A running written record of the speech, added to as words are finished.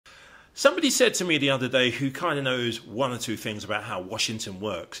Somebody said to me the other day, who kind of knows one or two things about how Washington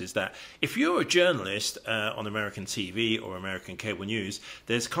works, is that if you're a journalist on American TV or American cable news,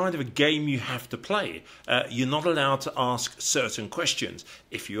 there's kind of a game you have to play. You're not allowed to ask certain questions.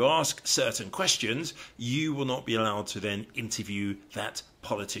 If you ask certain questions, you will not be allowed to then interview that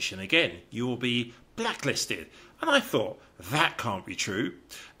politician again. You will be blacklisted. And I thought, that can't be true.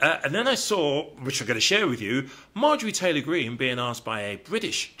 And then I saw, which I'm going to share with you, Marjorie Taylor Greene being asked by a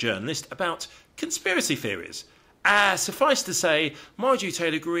British journalist about conspiracy theories. Suffice to say, Marjorie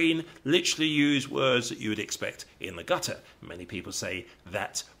Taylor Greene literally used words that you would expect in the gutter. Many people say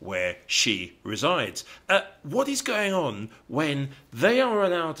that's where she resides. What is going on when they are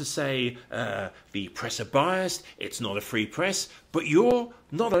allowed to say the press are biased, it's not a free press, but you're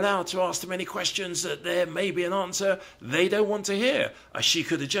not allowed to ask them any questions that there may be an answer they don't want to hear? She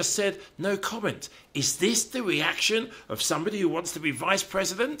could have just said, no comment. Is this the reaction of somebody who wants to be vice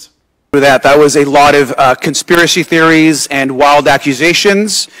president? That was a lot of conspiracy theories and wild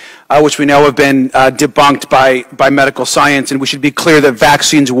accusations, which we know have been debunked by medical science. And we should be clear that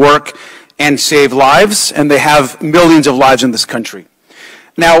vaccines work and save lives, and they have millions of lives in this country.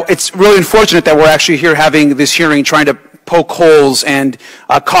 Now, it's really unfortunate that we're actually here having this hearing trying to poke holes and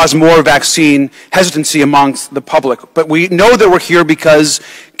cause more vaccine hesitancy amongst the public. But we know that we're here because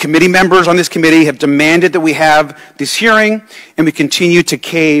committee members on this committee have demanded that we have this hearing, and we continue to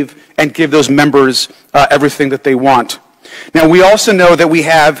cave and give those members everything that they want. Now, we also know that we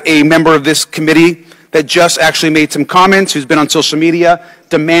have a member of this committee that just actually made some comments, who's been on social media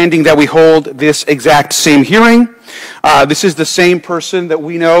demanding that we hold this exact same hearing. This is the same person that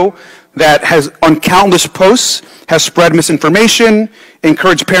we know that has, on countless posts, has spread misinformation,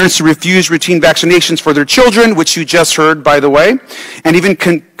 encouraged parents to refuse routine vaccinations for their children, which you just heard, by the way, and even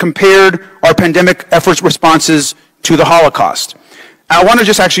compared our pandemic efforts responses to the Holocaust. I want to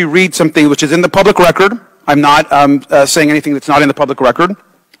just actually read something which is in the public record. I'm not saying anything that's not in the public record.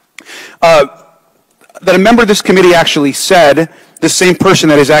 That a member of this committee actually said, the same person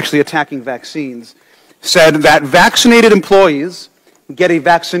that is actually attacking vaccines, said that vaccinated employees get a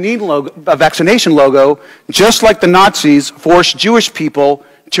vaccination logo, just like the Nazis forced Jewish people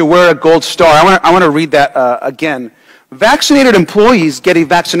to wear a gold star. I want to read that again. Vaccinated employees get a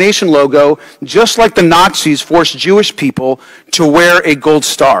vaccination logo, just like the Nazis forced Jewish people to wear a gold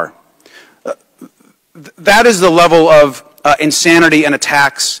star. That is the level of insanity and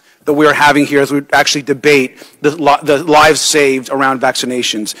attacks that we're having here as we actually debate the lives saved around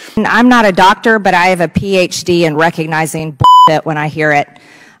vaccinations. I'm not a doctor, but I have a PhD in recognizing bullshit when I hear it.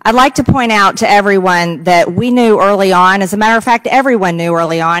 I'd like to point out to everyone that we knew early on, as a matter of fact, everyone knew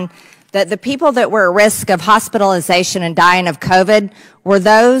early on, that the people that were at risk of hospitalization and dying of COVID were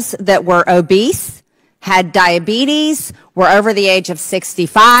those that were obese, had diabetes, were over the age of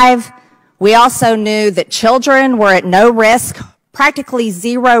 65. We also knew that children were at no risk, practically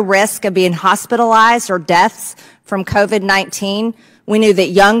zero risk of being hospitalized or deaths from COVID-19. We knew that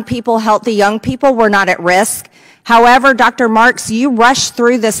young people, healthy young people, were not at risk. However, Dr. Marks, you rushed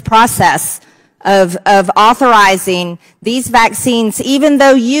through this process of authorizing these vaccines, even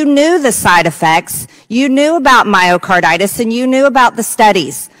though you knew the side effects, you knew about myocarditis, and you knew about the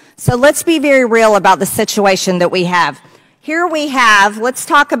studies. So let's be very real about the situation that we have. Here we have, let's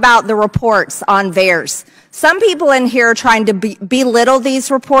talk about the reports on VAERS. Some people in here are trying to belittle these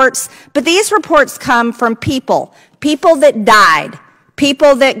reports, but these reports come from people that died,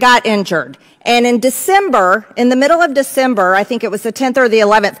 people that got injured. And in December, in the middle of December, I think it was the 10th or the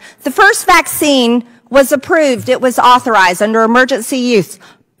 11th, the first vaccine was approved. It was authorized under emergency use.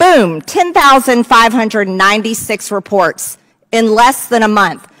 Boom, 10,596 reports in less than a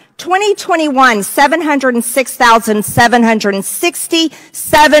month. 2021,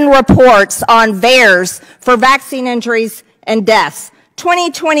 706,767 reports on VAERS for vaccine injuries and deaths.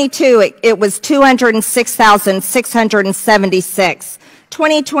 2022, it was 206,676.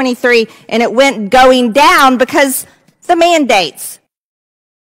 2023, and it went going down because the mandates.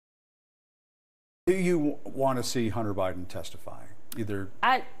 Do you want to see Hunter Biden testify, either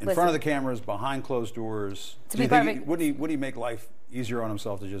in front of the cameras, behind closed doors? Would he make life easier on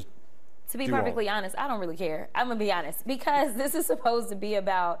himself to just? To be perfectly honest, I don't really care. I'm going to be honest, because this is supposed to be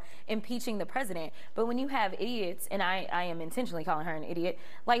about impeaching the president. But when you have idiots, and I am intentionally calling her an idiot,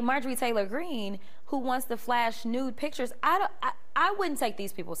 like Marjorie Taylor Greene, who wants to flash nude pictures, I wouldn't take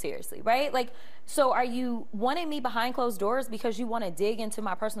these people seriously, right? Like, So are you wanting me behind closed doors because you want to dig into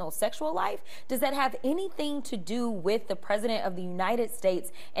my personal sexual life? Does that have anything to do with the president of the United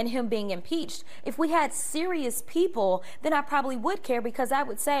States and him being impeached? If we had serious people, then I probably would care, because I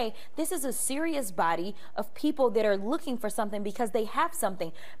would say this is a serious body of people that are looking for something because they have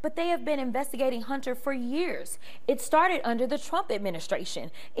something. But they have been investigating Hunter for years. It started under the Trump administration.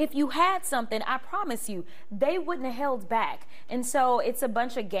 If you had something, I promise you, they wouldn't have held back. And so it's a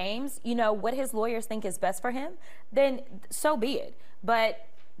bunch of games. You know, what his lawyers think is best for him, then so be it. But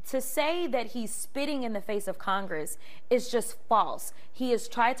to say that he's spitting in the face of Congress is just false. He has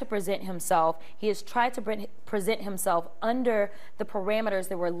tried to present himself. He has tried to present himself under the parameters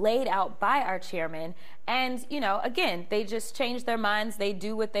that were laid out by our chairman. And, you know, again, they just change their minds. They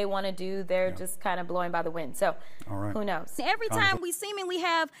do what they want to do. They're just kind of blowing by the wind. So who knows? Every time we seemingly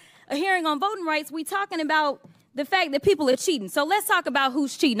have a hearing on voting rights, we talking about the fact that people are cheating. So let's talk about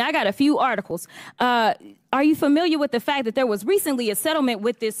who's cheating. I got a few articles. Are you familiar with the fact that there was recently a settlement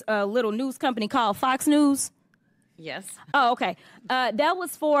with this little news company called Fox News? Yes. Oh, okay. That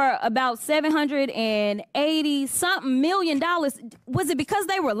was for about $780-something million. Was it because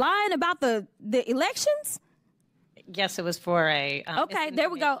they were lying about the elections? Yes, it was for a... okay, there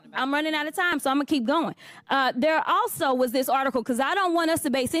we go. I'm running out of time, so I'm going to keep going. There also was this article, because I don't want us to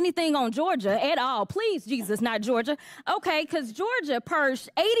base anything on Georgia at all. Please, Jesus, not Georgia. Okay, because Georgia purged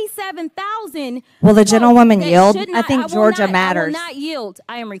 87,000... Will the gentlewoman yield? I think Georgia matters. I will not yield.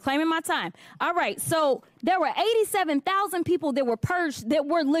 I am reclaiming my time. All right, so there were 87,000 people that were purged that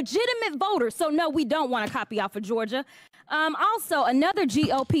were legitimate voters. So, no, we don't want to copy off of Georgia. Also, another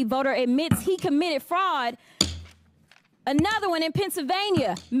GOP voter admits he committed fraud. Another one in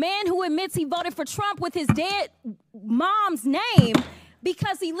Pennsylvania, man who admits he voted for Trump with his dead mom's name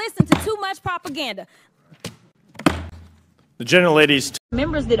because he listened to too much propaganda. The general ladies.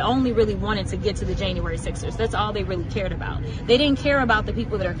 Members that only really wanted to get to the January 6ers. That's all they really cared about. They didn't care about the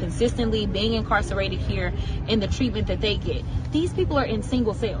people that are consistently being incarcerated here and the treatment that they get. These people are in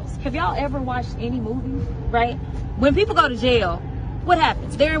single cells. Have y'all ever watched any movies, right? When people go to jail, what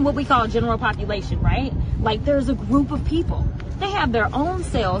happens? They're in what we call general population, right? Like, there's a group of people. They have their own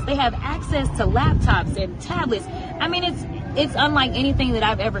cells. They have access to laptops and tablets. I mean, it's unlike anything that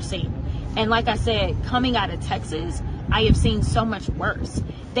I've ever seen. And like I said, coming out of Texas, I have seen so much worse.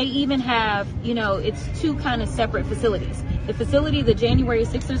 They even have, you know, it's two kind of separate facilities. The facility the January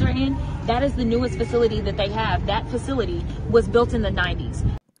 6ers are in, that is the newest facility that they have. That facility was built in the 90s.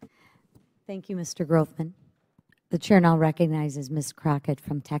 Thank you, Mr. Grothman. The chair now recognizes Ms. Crockett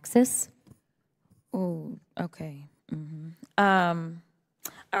from Texas. Oh, okay. All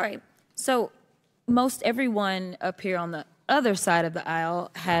right. So most everyone up here on the other side of the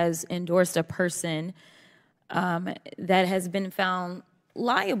aisle has endorsed a person that has been found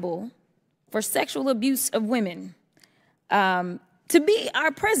liable for sexual abuse of women to be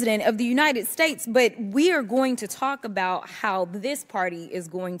our president of the United States. But we are going to talk about how this party is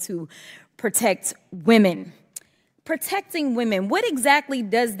going to protect women. Protecting women, what exactly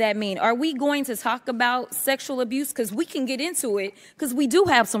does that mean? Are we going to talk about sexual abuse? Because we can get into it, because we do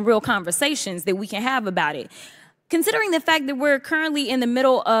have some real conversations that we can have about it. Considering the fact that we're currently in the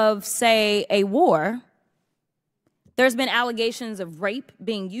middle of, say, a war, there's been allegations of rape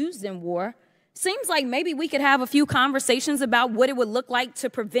being used in war. Seems like maybe we could have a few conversations about what it would look like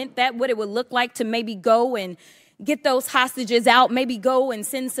to prevent that, what it would look like to maybe go and get those hostages out, maybe go and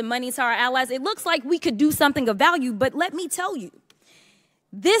send some money to our allies. It looks like we could do something of value, but let me tell you,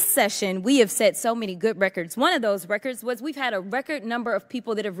 this session, we have set so many good records. One of those records was we've had a record number of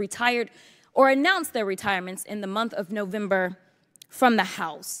people that have retired or announced their retirements in the month of November from the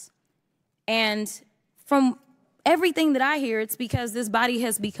House. And from everything that I hear, it's because this body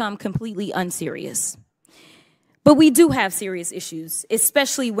has become completely unserious. But we do have serious issues,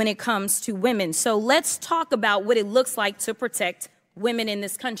 especially when it comes to women. So let's talk about what it looks like to protect women in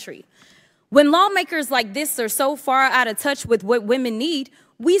this country. When lawmakers like this are so far out of touch with what women need,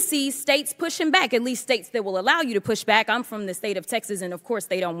 we see states pushing back, at least states that will allow you to push back. I'm from the state of Texas, and of course,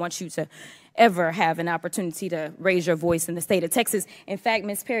 they don't want you to ever have an opportunity to raise your voice in the state of Texas. In fact,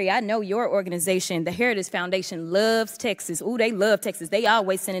 Ms. Perry, I know your organization, the Heritage Foundation, loves Texas. Ooh, they love Texas. They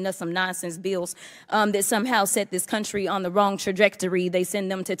always sending us some nonsense bills that somehow set this country on the wrong trajectory. They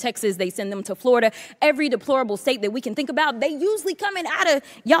send them to Texas. They send them to Florida. Every deplorable state that we can think about, they usually coming out of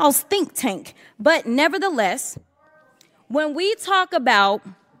y'all's think tank. But nevertheless, when we talk about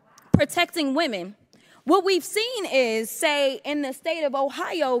protecting women, what we've seen is, say, in the state of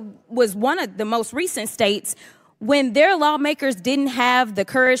Ohio was one of the most recent states when their lawmakers didn't have the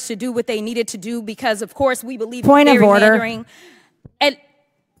courage to do what they needed to do because, of course, we believe point of order. And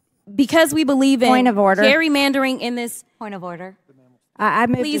because we believe in Point of order. gerrymandering in this. Point of order. I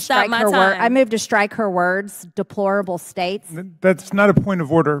moved Please to strike stop my her time. I moved to strike her words, deplorable states. That's not a point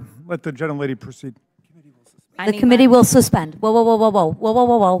of order. Let the gentlelady proceed. The committee will suspend. Whoa, whoa, whoa, whoa, whoa, whoa, whoa,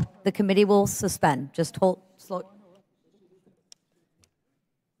 whoa, whoa. The committee will suspend. Just hold, slow.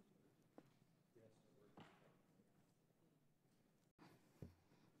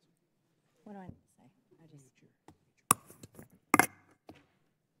 What do I say?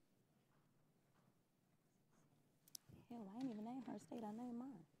 Hell, I ain't even named her state. I named mine.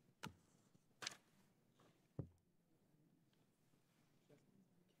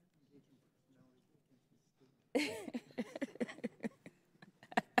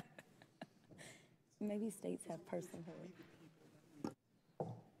 Maybe states have personhood.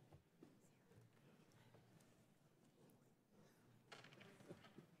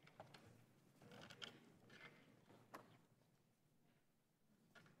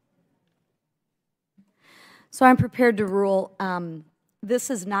 So I'm prepared to rule. This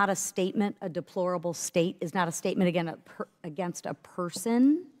is not a statement. A deplorable state is not a statement against a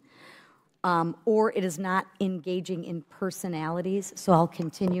person, or it is not engaging in personalities. So I'll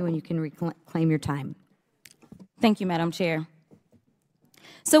continue, and you can reclaim your time. Thank you, Madam Chair.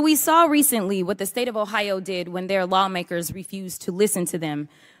 So we saw recently what the state of Ohio did when their lawmakers refused to listen to them.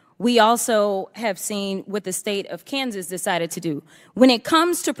 We also have seen what the state of Kansas decided to do. When it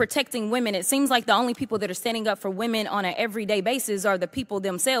comes to protecting women, it seems like the only people that are standing up for women on an everyday basis are the people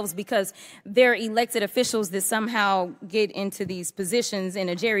themselves, because they're elected officials that somehow get into these positions in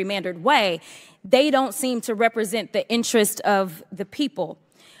a gerrymandered way. They don't seem to represent the interest of the people.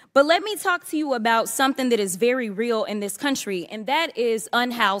 But let me talk to you about something that is very real in this country, and that is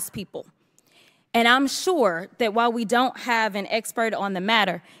unhoused people. And I'm sure that while we don't have an expert on the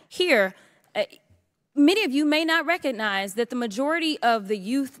matter here, many of you may not recognize that the majority of the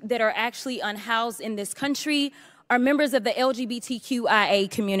youth that are actually unhoused in this country are members of the LGBTQIA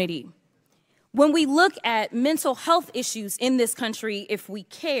community. When we look at mental health issues in this country, if we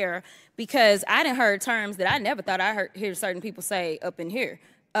care, because I done heard terms that I never thought I hear certain people say up in here.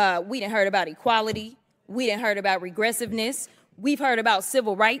 We done heard about equality. We done heard about regressiveness. We've heard about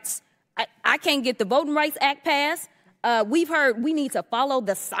civil rights. I can't get the Voting Rights Act passed. We've heard we need to follow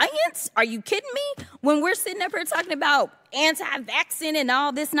the science. Are you kidding me? When we're sitting up here talking about anti-vaccine and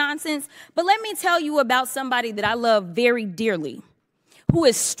all this nonsense. But let me tell you about somebody that I love very dearly, who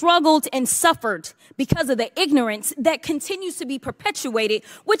has struggled and suffered because of the ignorance that continues to be perpetuated,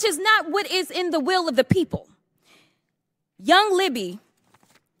 which is not what is in the will of the people. Young Libby,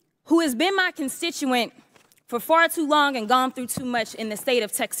 who has been my constituent for far too long and gone through too much in the state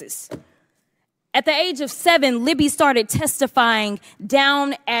of Texas. At the age of 7, Libby started testifying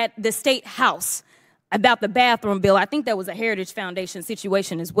down at the State House about the bathroom bill. I think that was a Heritage Foundation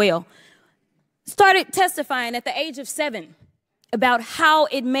situation as well. Started testifying at the age of 7 about how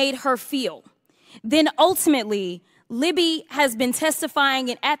it made her feel. Then ultimately, Libby has been testifying,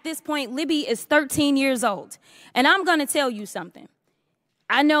 and at this point, Libby is 13 years old. And I'm going to tell you something.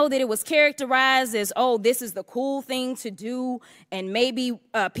 I know that it was characterized as, oh, this is the cool thing to do, and maybe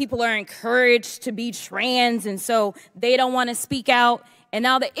people are encouraged to be trans, and so they don't want to speak out. And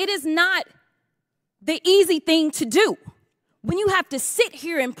now that it is not the easy thing to do when you have to sit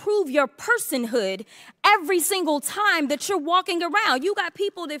here and prove your personhood every single time that you're walking around. You got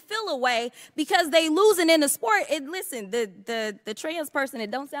people that feel away because they losing in the sport. And listen, the trans person, it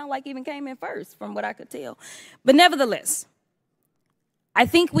don't sound like even came in first from what I could tell. But nevertheless, I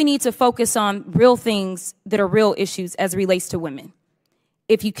think we need to focus on real things that are real issues as it relates to women.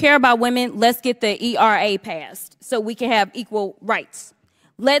 If you care about women, let's get the ERA passed so we can have equal rights.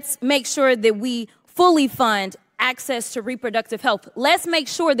 Let's make sure that we fully fund access to reproductive health. Let's make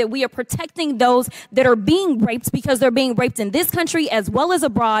sure that we are protecting those that are being raped, because they're being raped in this country as well as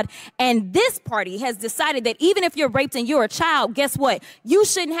abroad. And this party has decided that even if you're raped and you're a child, guess what? You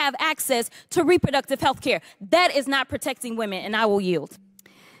shouldn't have access to reproductive health care. That is not protecting women, and I will yield.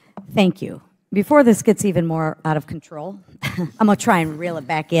 Thank you. Before this gets even more out of control, I'm going to try and reel it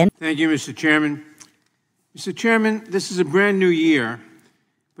back in. Thank you, Mr. Chairman. Mr. Chairman, this is a brand new year,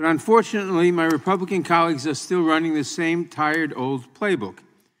 but unfortunately, my Republican colleagues are still running the same tired old playbook.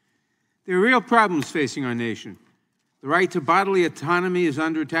 There are real problems facing our nation. The right to bodily autonomy is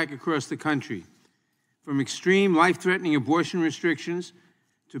under attack across the country, from extreme life-threatening abortion restrictions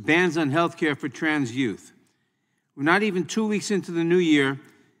to bans on health care for trans youth. We're not even 2 weeks into the new year,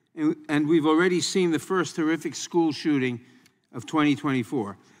 and we've already seen the first horrific school shooting of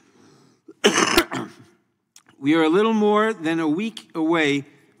 2024. We are a little more than a week away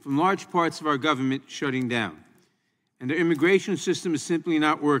from large parts of our government shutting down. and our immigration system is simply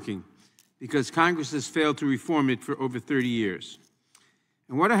not working because Congress has failed to reform it for over 30 years.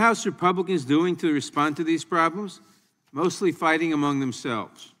 And what are House Republicans doing to respond to these problems? Mostly fighting among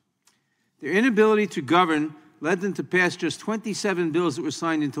themselves. Their inability to govern led them to pass just 27 bills that were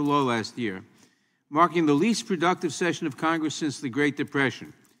signed into law last year, marking the least productive session of Congress since the Great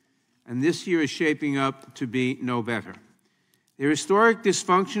Depression. And this year is shaping up to be no better. Their historic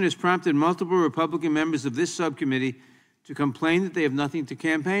dysfunction has prompted multiple Republican members of this subcommittee to complain that they have nothing to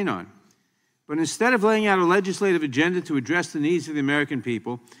campaign on. But instead of laying out a legislative agenda to address the needs of the American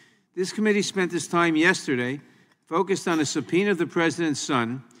people, this committee spent its time yesterday focused on a subpoena of the president's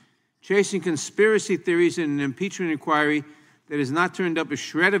son, chasing conspiracy theories in an impeachment inquiry that has not turned up a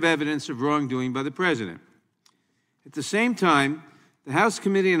shred of evidence of wrongdoing by the president. At the same time, the House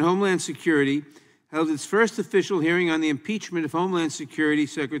Committee on Homeland Security held its first official hearing on the impeachment of Homeland Security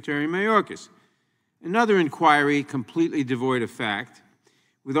Secretary Mayorkas, another inquiry completely devoid of fact,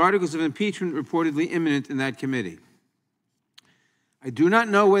 with articles of impeachment reportedly imminent in that committee. I do not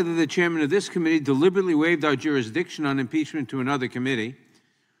know whether the chairman of this committee deliberately waived our jurisdiction on impeachment to another committee,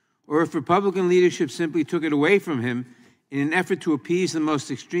 or if Republican leadership simply took it away from him in an effort to appease the most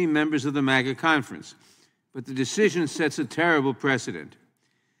extreme members of the MAGA conference. But the decision sets a terrible precedent.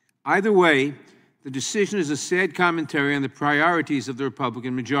 Either way, the decision is a sad commentary on the priorities of the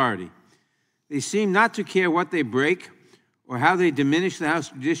Republican majority. They seem not to care what they break or how they diminish the House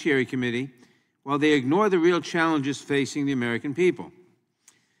Judiciary Committee, while they ignore the real challenges facing the American people.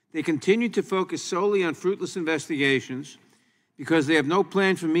 They continue to focus solely on fruitless investigations because they have no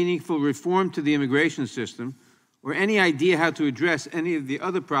plan for meaningful reform to the immigration system or any idea how to address any of the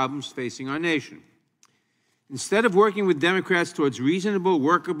other problems facing our nation. Instead of working with Democrats towards reasonable,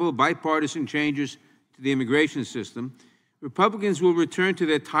 workable, bipartisan changes to the immigration system, Republicans will return to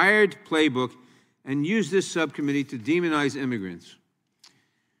their tired playbook and use this subcommittee to demonize immigrants.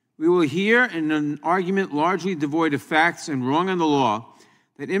 We will hear in an argument largely devoid of facts and wrong on the law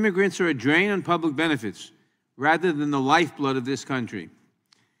that immigrants are a drain on public benefits rather than the lifeblood of this country.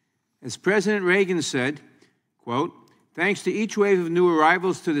 As President Reagan said, quote, "Thanks to each wave of new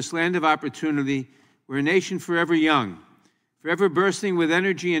arrivals to this land of opportunity, we're a nation forever young, forever bursting with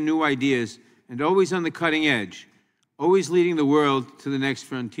energy and new ideas, and always on the cutting edge, always leading the world to the next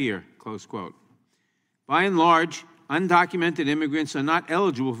frontier," close quote. By and large, undocumented immigrants are not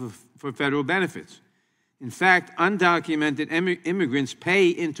eligible for federal benefits. In fact, undocumented immigrants pay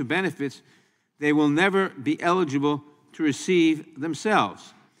into benefits they will never be eligible to receive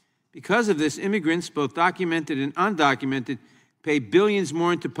themselves. Because of this, immigrants, both documented and undocumented, pay billions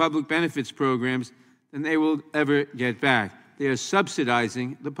more into public benefits programs than they will ever get back. They are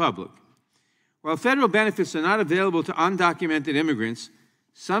subsidizing the public. While federal benefits are not available to undocumented immigrants,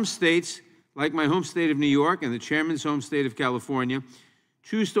 some states, like my home state of New York and the chairman's home state of California,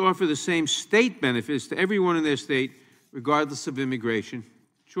 choose to offer the same state benefits to everyone in their state, regardless of immigration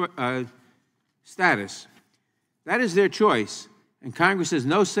status. That is their choice, and Congress has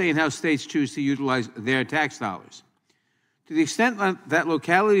no say in how states choose to utilize their tax dollars. To the extent that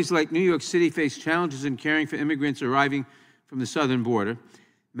localities like New York City face challenges in caring for immigrants arriving from the southern border,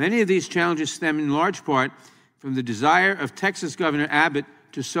 many of these challenges stem in large part from the desire of Texas Governor Abbott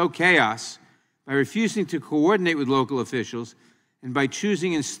to sow chaos by refusing to coordinate with local officials and by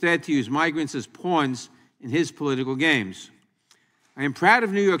choosing instead to use migrants as pawns in his political games. I am proud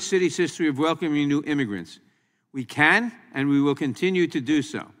of New York City's history of welcoming new immigrants. We can and we will continue to do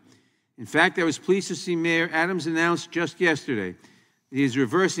so. In fact, I was pleased to see Mayor Adams announce just yesterday that he is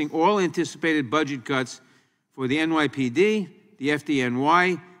reversing all anticipated budget cuts for the NYPD, the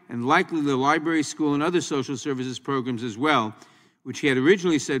FDNY, and likely the library, school, and other social services programs as well, which he had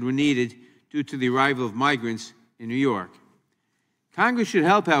originally said were needed due to the arrival of migrants in New York. Congress should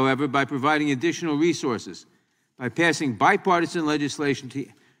help, however, by providing additional resources, by passing bipartisan legislation to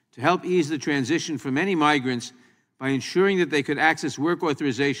help ease the transition for many migrants, by ensuring that they could access work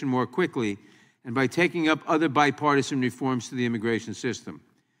authorization more quickly, and by taking up other bipartisan reforms to the immigration system.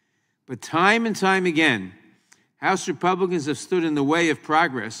 But time and time again, House Republicans have stood in the way of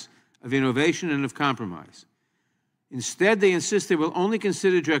progress, of innovation, and of compromise. Instead, they insist they will only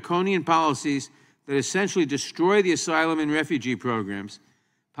consider draconian policies that essentially destroy the asylum and refugee programs,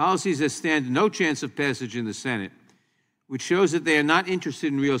 policies that stand no chance of passage in the Senate, which shows that they are not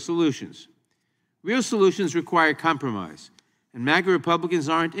interested in real solutions. Real solutions require compromise, and MAGA Republicans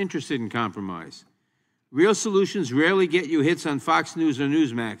aren't interested in compromise. Real solutions rarely get you hits on Fox News or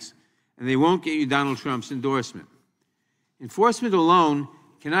Newsmax, and they won't get you Donald Trump's endorsement. Enforcement alone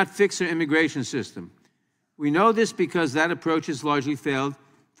cannot fix our immigration system. We know this because that approach has largely failed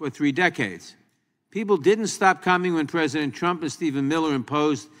for 3 decades. People didn't stop coming when President Trump and Stephen Miller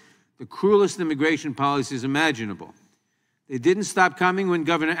imposed the cruelest immigration policies imaginable. They didn't stop coming when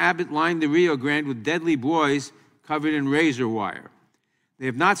Governor Abbott lined the Rio Grande with deadly buoys covered in razor wire. They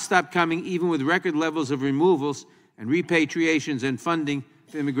have not stopped coming even with record levels of removals and repatriations and funding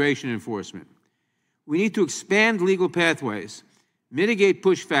for immigration enforcement. We need to expand legal pathways, mitigate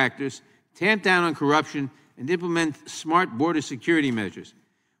push factors, tamp down on corruption, and implement smart border security measures.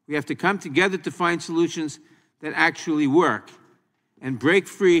 We have to come together to find solutions that actually work and break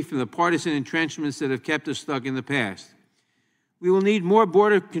free from the partisan entrenchments that have kept us stuck in the past. We will need more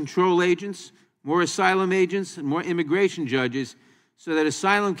border control agents, more asylum agents, and more immigration judges so that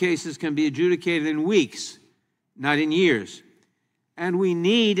asylum cases can be adjudicated in weeks, not in years. And we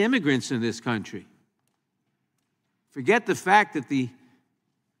need immigrants in this country. Forget the fact that the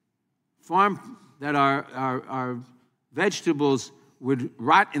farm, that our vegetables would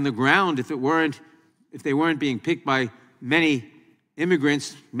rot in the ground if they weren't being picked by many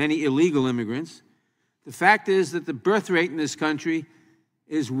immigrants, many illegal immigrants. The fact is that the birth rate in this country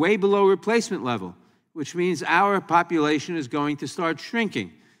is way below replacement level, which means our population is going to start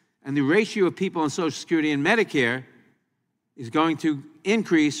shrinking. And the ratio of people on Social Security and Medicare is going to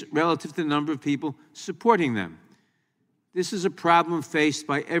increase relative to the number of people supporting them. This is a problem faced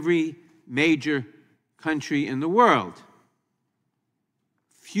by every major country in the world.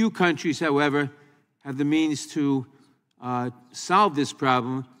 Few countries, however, have the means to solve this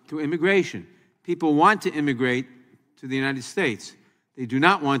problem through immigration. People want to immigrate to the United States. They do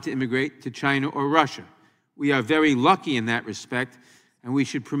not want to immigrate to China or Russia. We are very lucky in that respect, and we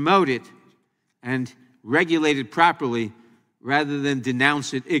should promote it and regulate it properly rather than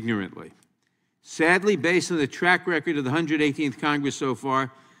denounce it ignorantly. Sadly, based on the track record of the 118th Congress so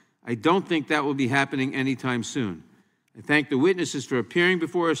far, I don't think that will be happening anytime soon. I thank the witnesses for appearing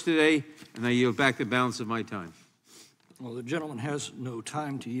before us today, and I yield back the balance of my time. Well, the gentleman has no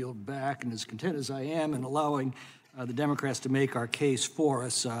time to yield back, and as content as I am in allowing the Democrats to make our case for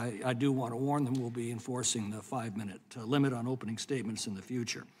us, I do want to warn them we'll be enforcing the 5-minute limit on opening statements in the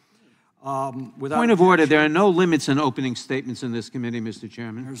future. Point of order, there are no limits on opening statements in this committee, Mr.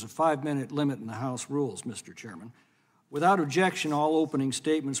 Chairman. There's a 5-minute limit in the House rules, Mr. Chairman. Without objection, all opening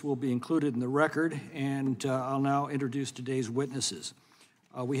statements will be included in the record, and I'll now introduce today's witnesses.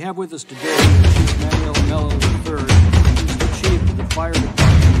 We have with us today Chief Manuel Mello III, who's the chief of the fire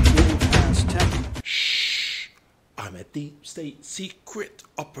department in Greene, Texas. Shh! I'm a deep state secret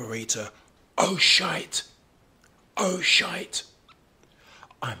operator. Oh, shite! Oh, shite!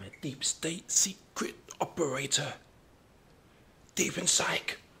 I'm a deep state secret operator. Deep in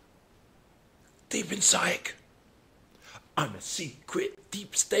psych. Deep in psych. I'm a secret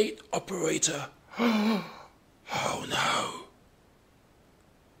deep state operator. Oh no.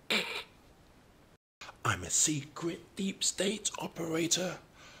 I'm a secret deep state operator.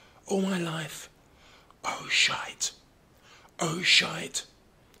 All my life. Oh shite. Oh shite.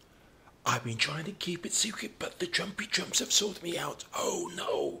 I've been trying to keep it secret, but the Trumpy Trumps have sold me out. Oh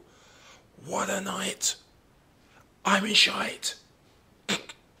no. What a night. I'm in shite.